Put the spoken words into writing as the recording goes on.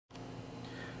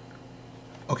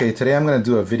Okay, today I'm going to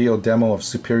do a video demo of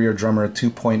Superior Drummer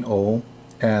 2.0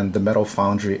 and the Metal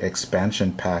Foundry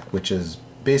expansion pack, which is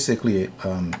basically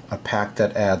a pack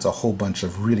that adds a whole bunch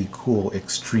of really cool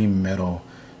extreme metal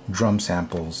drum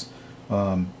samples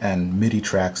and MIDI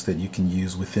tracks that you can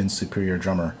use within Superior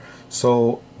Drummer.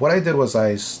 So what I did was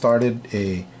I started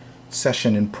a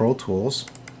session in Pro Tools,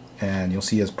 and you'll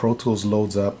see as Pro Tools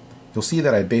loads up, you'll see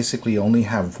that I basically only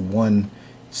have one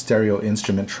stereo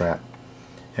instrument track.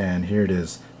 And here it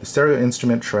is. The stereo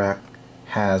instrument track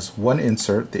has one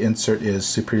insert. The insert is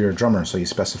Superior Drummer, so you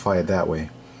specify it that way.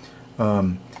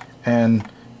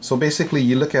 And so basically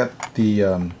you look at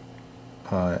the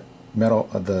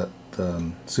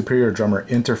Superior Drummer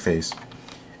interface,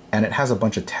 and it has a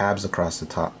bunch of tabs across the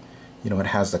top. You know, it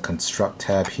has the construct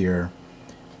tab here,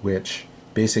 which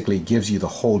basically gives you the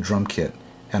whole drum kit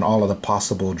and all of the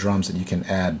possible drums that you can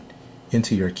add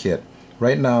into your kit.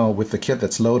 Right now with the kit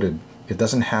that's loaded, it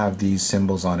doesn't have these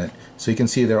symbols on it, so you can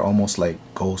see they're almost like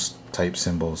ghost type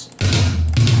symbols.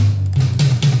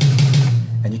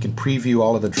 And you can preview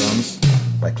all of the drums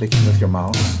by clicking with your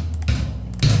mouse.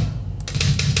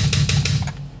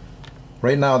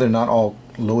 Right now they're not all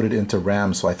loaded into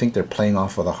RAM, so I think they're playing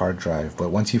off of the hard drive,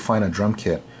 but once you find a drum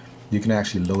kit, you can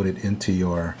actually load it into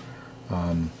your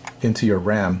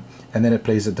RAM, and then it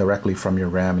plays it directly from your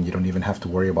RAM, and you don't even have to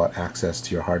worry about access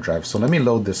to your hard drive. So let me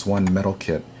load this one metal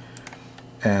kit,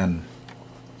 and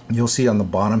you'll see on the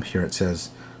bottom here it says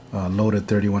loaded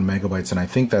 31 megabytes, and I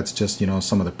think that's just, you know,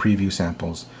 some of the preview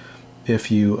samples.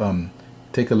 If you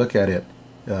take a look at it,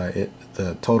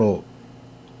 the total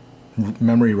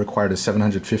memory required is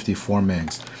 754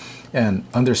 megs, and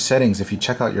under settings, if you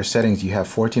check out your settings, you have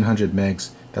 1400 megs.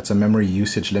 That's a memory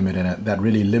usage limit, and that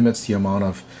really limits the amount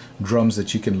of drums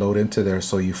that you can load into there,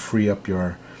 so you free up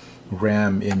your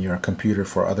RAM in your computer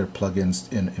for other plugins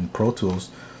in Pro Tools.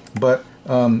 But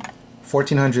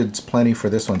 1400 is plenty for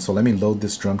this one, so let me load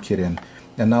this drum kit in.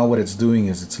 And now what it's doing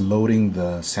is it's loading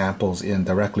the samples in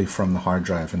directly from the hard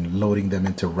drive and loading them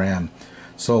into RAM.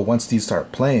 So once these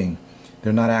start playing,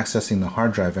 they're not accessing the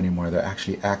hard drive anymore, they're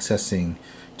actually accessing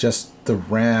just the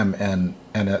RAM, and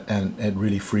it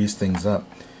really frees things up,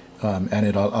 and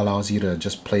it allows you to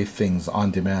just play things on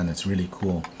demand. It's really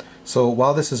cool. So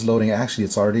while this is loading, actually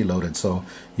it's already loaded, so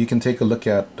you can take a look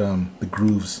at the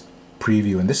Grooves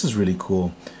preview, and this is really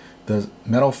cool. The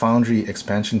Metal Foundry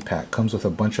expansion pack comes with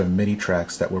a bunch of MIDI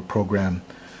tracks that were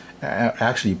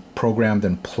actually programmed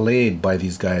and played by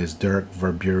these guys, Dirk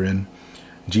Verburen,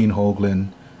 Gene Hoglan,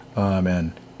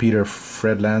 and Peter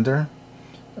Fredlander.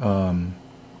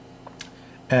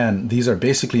 And these are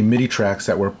basically MIDI tracks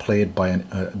that were played by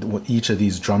each of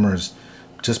these drummers,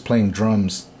 just playing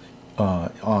drums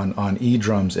on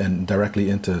E-drums and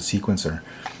directly into a sequencer.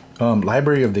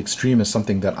 Library of the Extreme is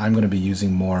something that I'm going to be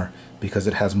using more because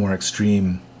it has more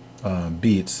extreme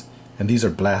beats, and these are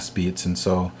blast beats. And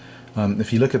so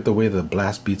if you look at the way the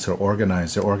blast beats are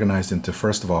organized, they're organized into,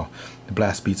 first of all, the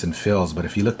blast beats and fills. But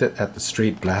if you looked at the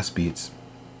straight blast beats,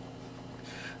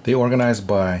 they organize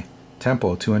by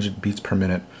tempo, 200 beats per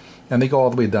minute, and they go all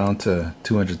the way down to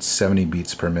 270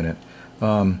 beats per minute.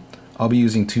 I'll be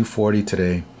using 240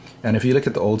 today, and if you look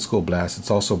at the old school blast,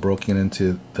 it's also broken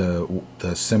into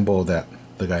the symbol that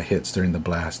the guy hits during the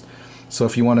blast. So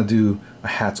if you want to do a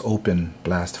hats open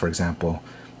blast, for example,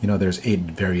 you know, there's 8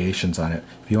 variations on it.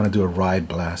 If you want to do a ride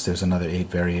blast, there's another 8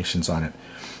 variations on it.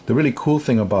 The really cool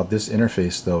thing about this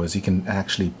interface, though, is you can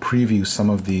actually preview some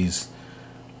of these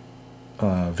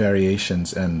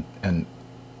variations and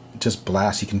just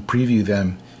blast. You can preview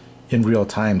them in real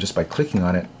time just by clicking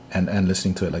on it and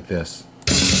listening to it like this.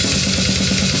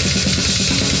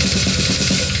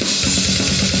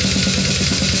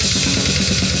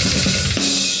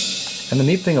 And the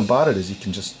neat thing about it is you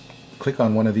can just click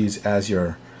on one of these as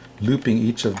you're looping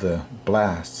each of the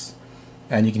blasts,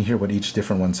 and you can hear what each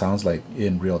different one sounds like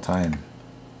in real time.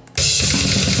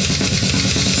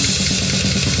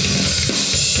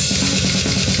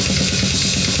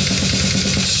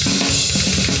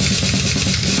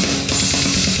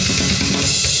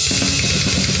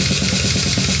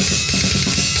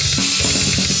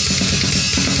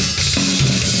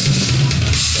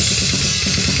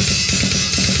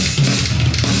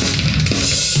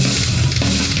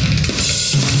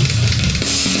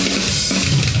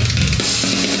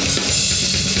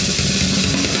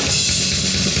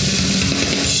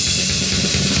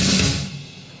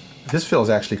 This feels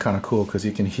actually kind of cool because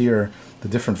you can hear the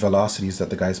different velocities that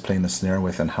the guy's playing the snare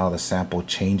with and how the sample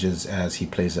changes as he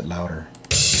plays it louder.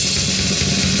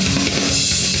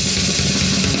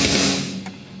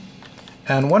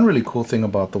 And one really cool thing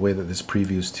about the way that this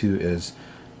previews too is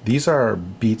these are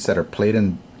beats that are played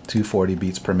into 240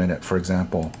 beats per minute, for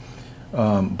example.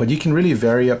 But you can really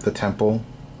vary up the tempo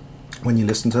when you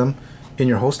listen to them in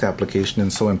your host application.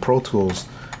 And so in Pro Tools,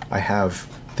 I have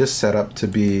this set up to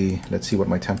be, let's see what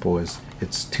my tempo is.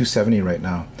 It's 270 right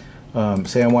now.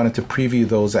 Say I wanted to preview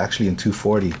those actually in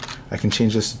 240. I can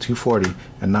change this to 240,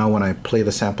 and now when I play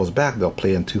the samples back, they'll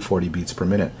play in 240 beats per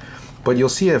minute. But you'll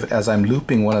see as I'm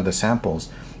looping one of the samples,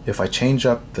 if I change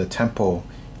up the tempo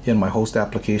in my host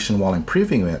application while I'm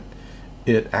previewing it,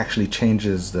 it actually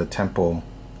changes the tempo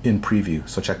in preview.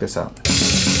 So check this out.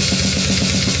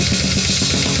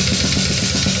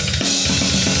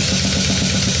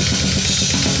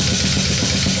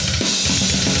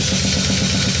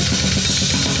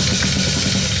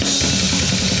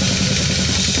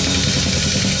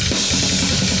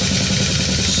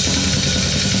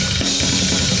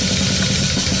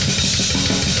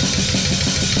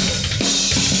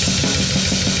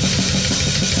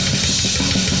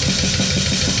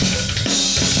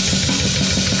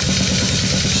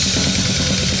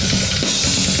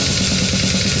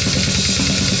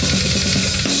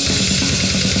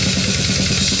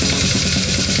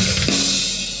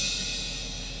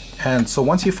 And so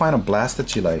once you find a blast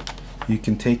that you like, you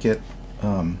can take it,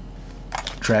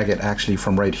 drag it actually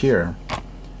from right here,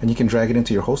 and you can drag it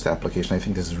into your host application. I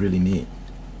think this is really neat.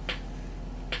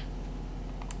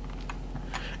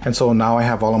 And so now I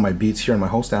have all of my beats here in my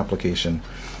host application.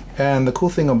 And the cool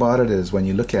thing about it is when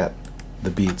you look at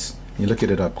the beats, you look at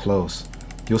it up close,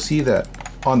 you'll see that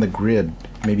on the grid,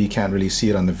 maybe you can't really see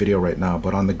it on the video right now,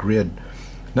 but on the grid,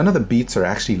 none of the beats are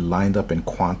actually lined up and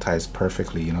quantized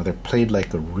perfectly. You know, they're played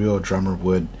like a real drummer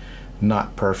would,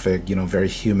 not perfect, you know, very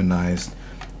humanized.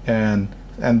 And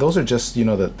those are just, you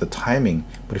know, the timing.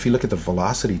 But if you look at the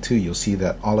velocity too, you'll see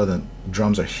that all of the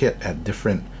drums are hit at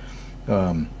different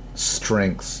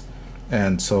strengths.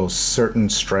 And so certain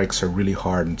strikes are really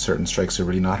hard and certain strikes are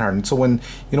really not hard. And so when,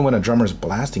 you know, when a drummer's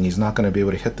blasting, he's not going to be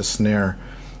able to hit the snare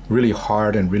really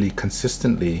hard and really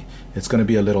consistently. It's going to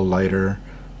be a little lighter.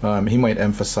 He might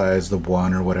emphasize the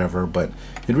one or whatever, but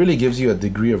it really gives you a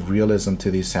degree of realism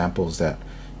to these samples that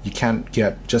you can't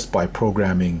get just by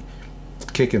programming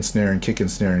kick and snare and kick and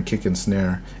snare and kick and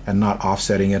snare and not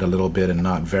offsetting it a little bit and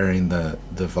not varying the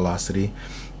velocity.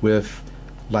 With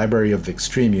Library of the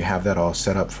Extreme, you have that all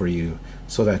set up for you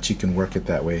so that you can work it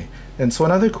that way. And so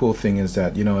another cool thing is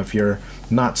that, you know, if you're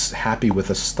not happy with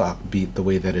a stock beat the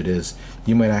way that it is,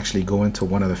 you might actually go into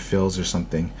one of the fills or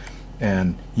something,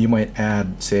 and you might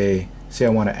add, say I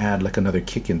want to add like another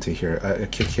kick into here, a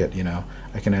kick hit, you know,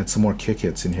 I can add some more kick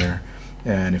hits in here.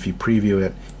 And if you preview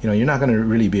it, you know, you're not going to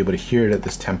really be able to hear it at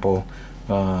this tempo,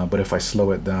 but if I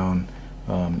slow it down,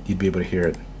 you'd be able to hear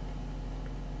it.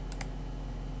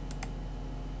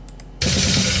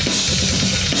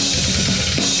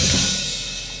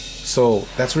 So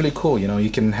that's really cool. You know, you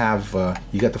can have,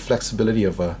 you got the flexibility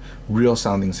of real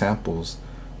sounding samples,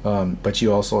 but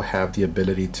you also have the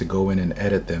ability to go in and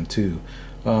edit them too.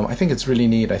 I think it's really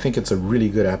neat. I think it's a really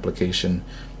good application,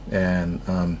 and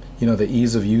you know, the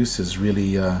ease of use is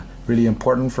really really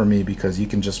important for me, because you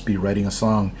can just be writing a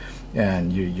song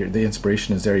and the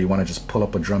inspiration is there. You want to just pull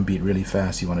up a drum beat really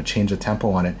fast, you want to change the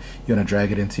tempo on it, you want to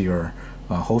drag it into your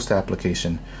host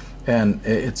application, and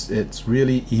it's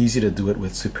really easy to do it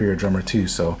with Superior Drummer 2.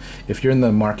 So if you're in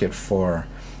the market for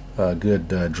a good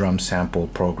drum sample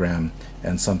program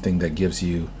and something that gives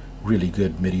you really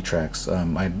good MIDI tracks,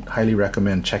 I highly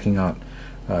recommend checking out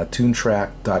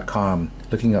tunetrack.com,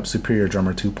 looking up Superior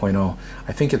Drummer 2.0.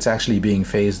 I think it's actually being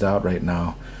phased out right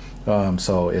now,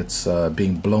 so it's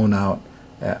being blown out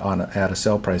at a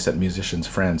sale price at Musician's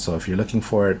Friend. So if you're looking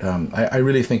for it, I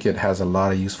really think it has a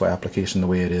lot of useful application the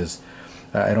way it is.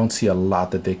 I don't see a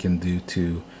lot that they can do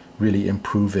to really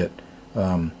improve it,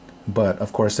 but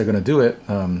of course they're going to do it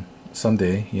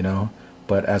someday, you know.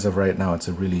 But as of right now, it's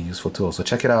a really useful tool. So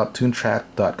check it out,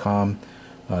 tunetrack.com,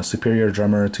 Superior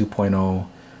Drummer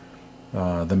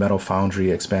 2.0, the Metal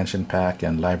Foundry expansion pack,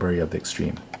 and Library of the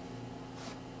Extreme.